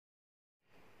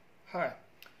Hi,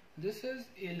 this is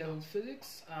A-level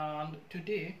physics, and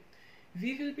today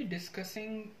we will be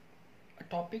discussing a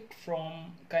topic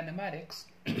from kinematics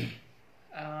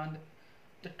and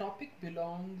the topic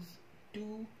belongs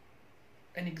to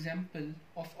an example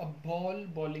of a ball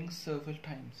bowling several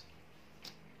times.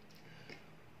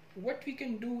 What we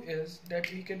can do is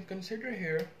that we can consider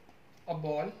here a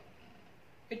ball.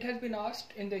 It has been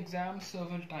asked in the exam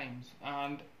several times,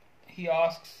 and he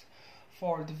asks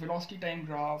for the velocity time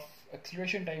graph,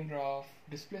 acceleration time graph,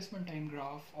 displacement time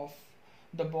graph of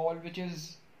the ball which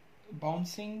is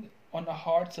bouncing on a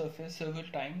hard surface several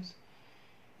times.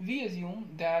 We assume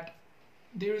that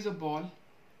there is a ball.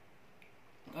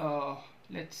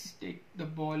 Let's take the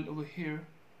ball over here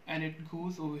and it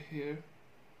goes over here.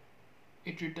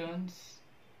 It returns,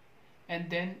 and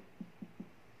then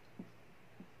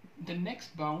the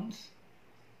next bounce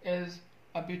is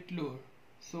a bit lower.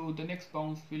 So the next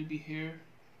bounce will be here,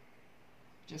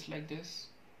 just like this,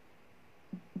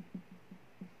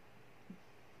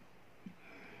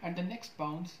 and the next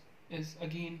bounce is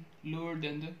again lower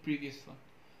than the previous one.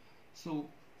 So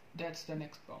that's the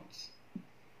next bounce.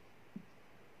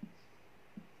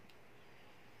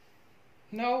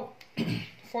 Now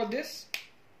for this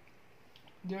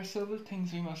there are several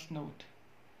things we must note.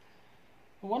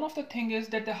 One of the things is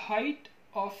that the height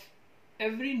of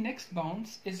every next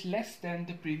bounce is less than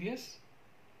the previous,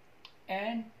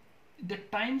 and the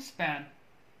time span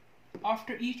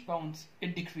after each bounce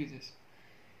it decreases.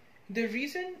 The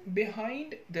reason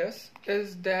behind this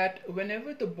is that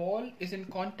whenever the ball is in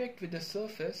contact with the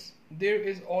surface, there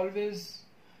is always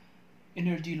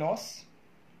energy loss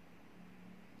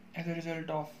as a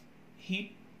result of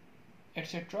heat,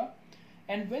 etc.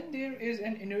 And when there is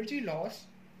an energy loss,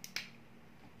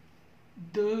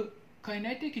 the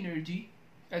kinetic energy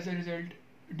as a result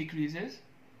decreases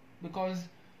because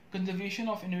conservation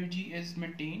of energy is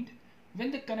maintained. When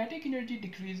the kinetic energy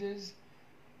decreases,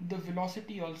 the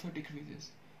velocity also decreases.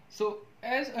 So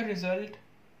as a result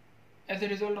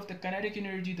of the kinetic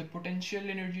energy, the potential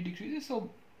energy decreases. So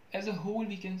as a whole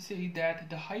we can say that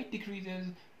the height decreases,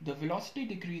 the velocity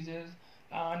decreases,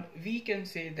 and we can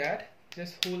say that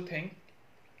this whole thing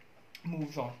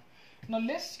moves on. Now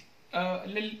let's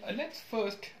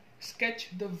first sketch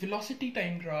the velocity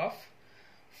time graph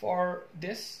for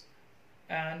this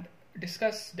and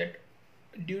discuss that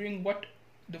during what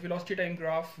the velocity time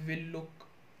graph will look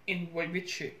in which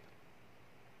shape.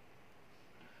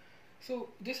 So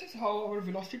this is how our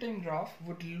velocity time graph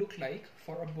would look like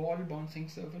for a ball bouncing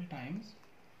several times,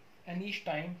 and each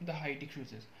time the height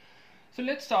decreases. So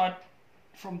let's start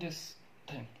from this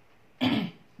thing.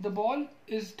 The ball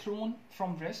is thrown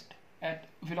from rest at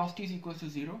velocity is equals to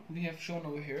 0. We have shown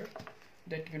over here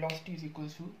that velocity is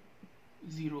equals to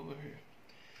 0 over here.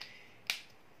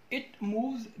 It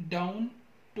moves down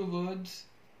towards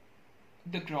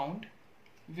the ground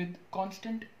with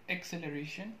constant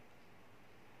acceleration,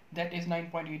 that is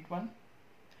 9.81,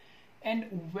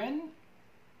 and when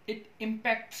it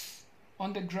impacts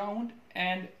on the ground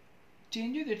and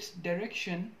changes its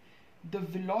direction, the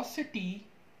velocity,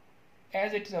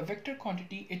 as it is a vector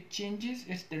quantity, it changes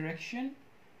its direction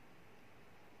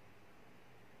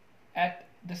at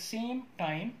the same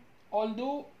time,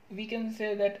 although we can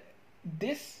say that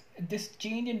this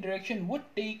change in direction would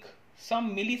take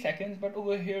some milliseconds, but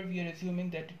over here we are assuming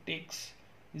that it takes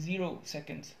 0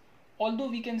 seconds, although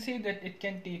we can say that it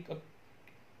can take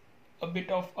a bit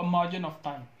of a margin of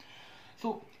time.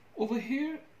 So over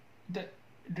here the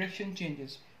direction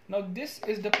changes. Now this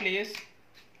is the place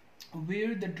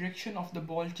where the direction of the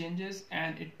ball changes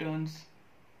and it turns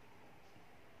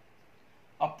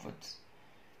upwards.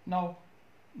 Now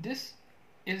this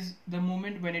is the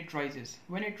moment when it rises.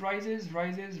 When it rises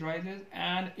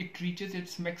and it reaches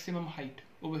its maximum height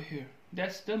over here.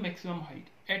 That's the maximum height.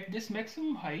 At this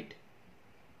maximum height,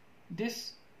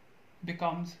 this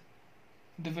becomes,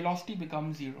 the velocity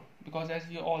becomes 0, because as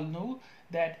we all know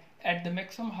that at the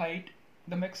maximum height,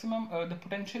 the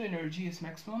potential energy is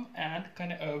maximum and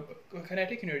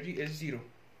kinetic energy is 0.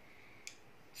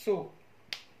 So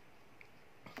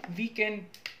we can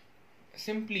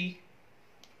simply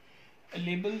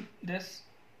label this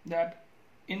that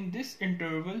in this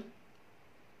interval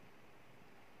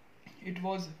it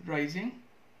was rising,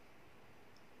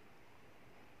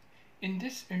 in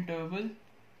this interval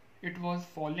it was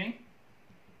falling,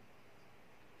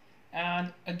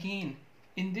 and again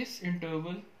in this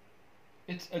interval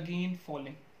it's again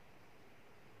falling.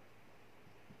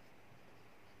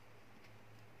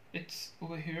 It's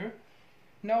over here.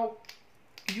 Now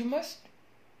you must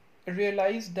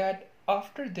realize that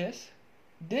after this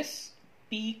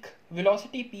peak,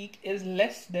 velocity peak, is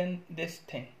less than this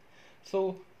thing.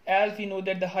 So as we know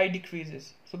that the height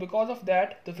decreases, so because of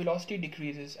that the velocity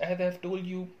decreases. As I have told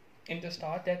you in the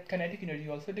start that kinetic energy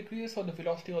also decreases, so the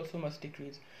velocity also must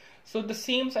decrease. So the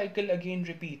same cycle again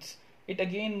repeats. It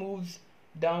again moves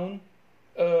down,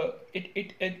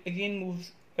 it again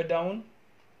moves down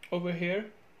over here.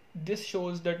 This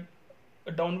shows that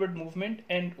a downward movement,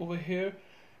 and over here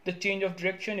the change of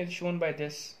direction is shown by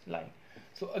this line.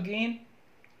 So again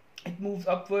it moves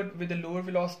upward with a lower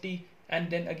velocity, and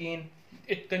then again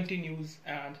it continues,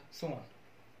 and so on.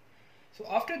 So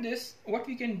after this, what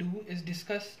we can do is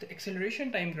discuss the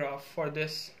acceleration time graph for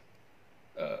this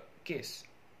case.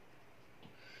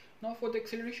 Now for the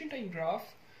acceleration time graph,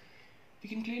 we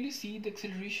can clearly see the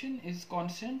acceleration is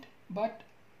constant, but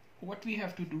what we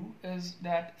have to do is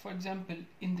that, for example,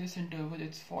 in this interval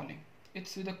it's falling.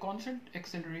 It's with a constant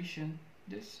acceleration.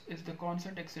 This is the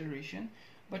constant acceleration,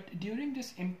 but during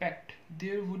this impact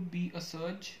there would be a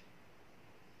surge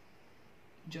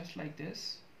just like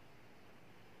this,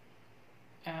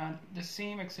 and the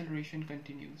same acceleration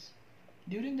continues.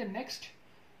 During the next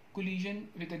collision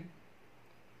with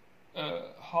a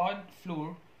hard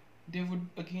floor, there would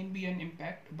again be an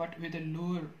impact, but with a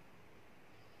lower,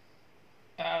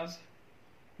 as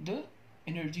the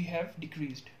energy have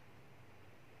decreased.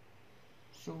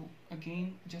 So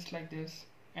again just like this,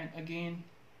 and again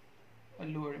a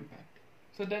lower impact.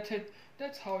 So that's it.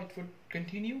 That's how it would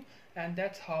continue, and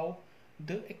that's how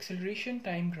the acceleration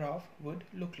time graph would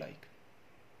look like.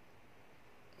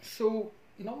 So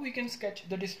now we can sketch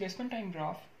the displacement time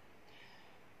graph.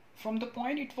 From the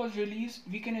point it was released,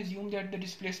 we can assume that the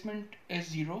displacement is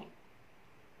 0,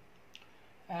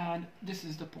 and this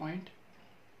is the point.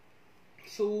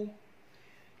 So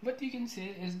what we can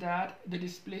say is that the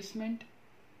displacement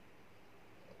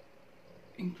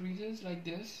increases like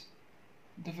this,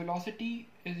 the velocity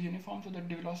is uniform, so that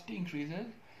the velocity increases,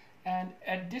 and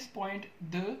at this point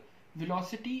the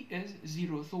velocity is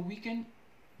 0, so we can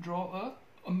draw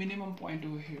a minimum point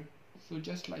over here. So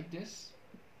just like this,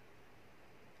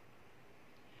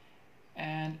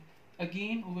 and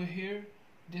again over here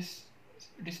this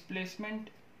displacement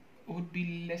would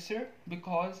be lesser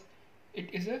because it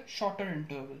is a shorter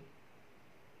interval,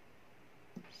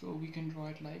 so we can draw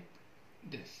it like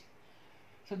this.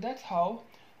 So that's how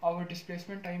our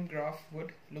displacement time graph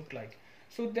would look like.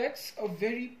 So that's a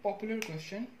very popular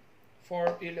question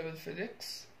for A-level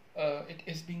physics. It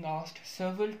is being asked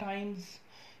several times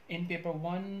in paper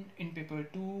 1, in paper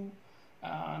 2,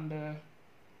 and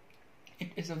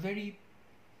it is a very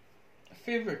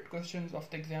favorite questions of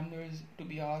the examiners to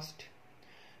be asked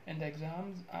in the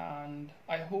exams, and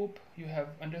I hope you have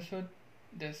understood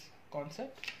this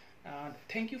concept. And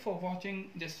thank you for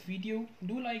watching this video.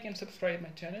 Do like and subscribe my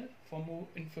channel for more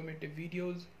informative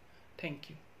videos. Thank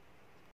you.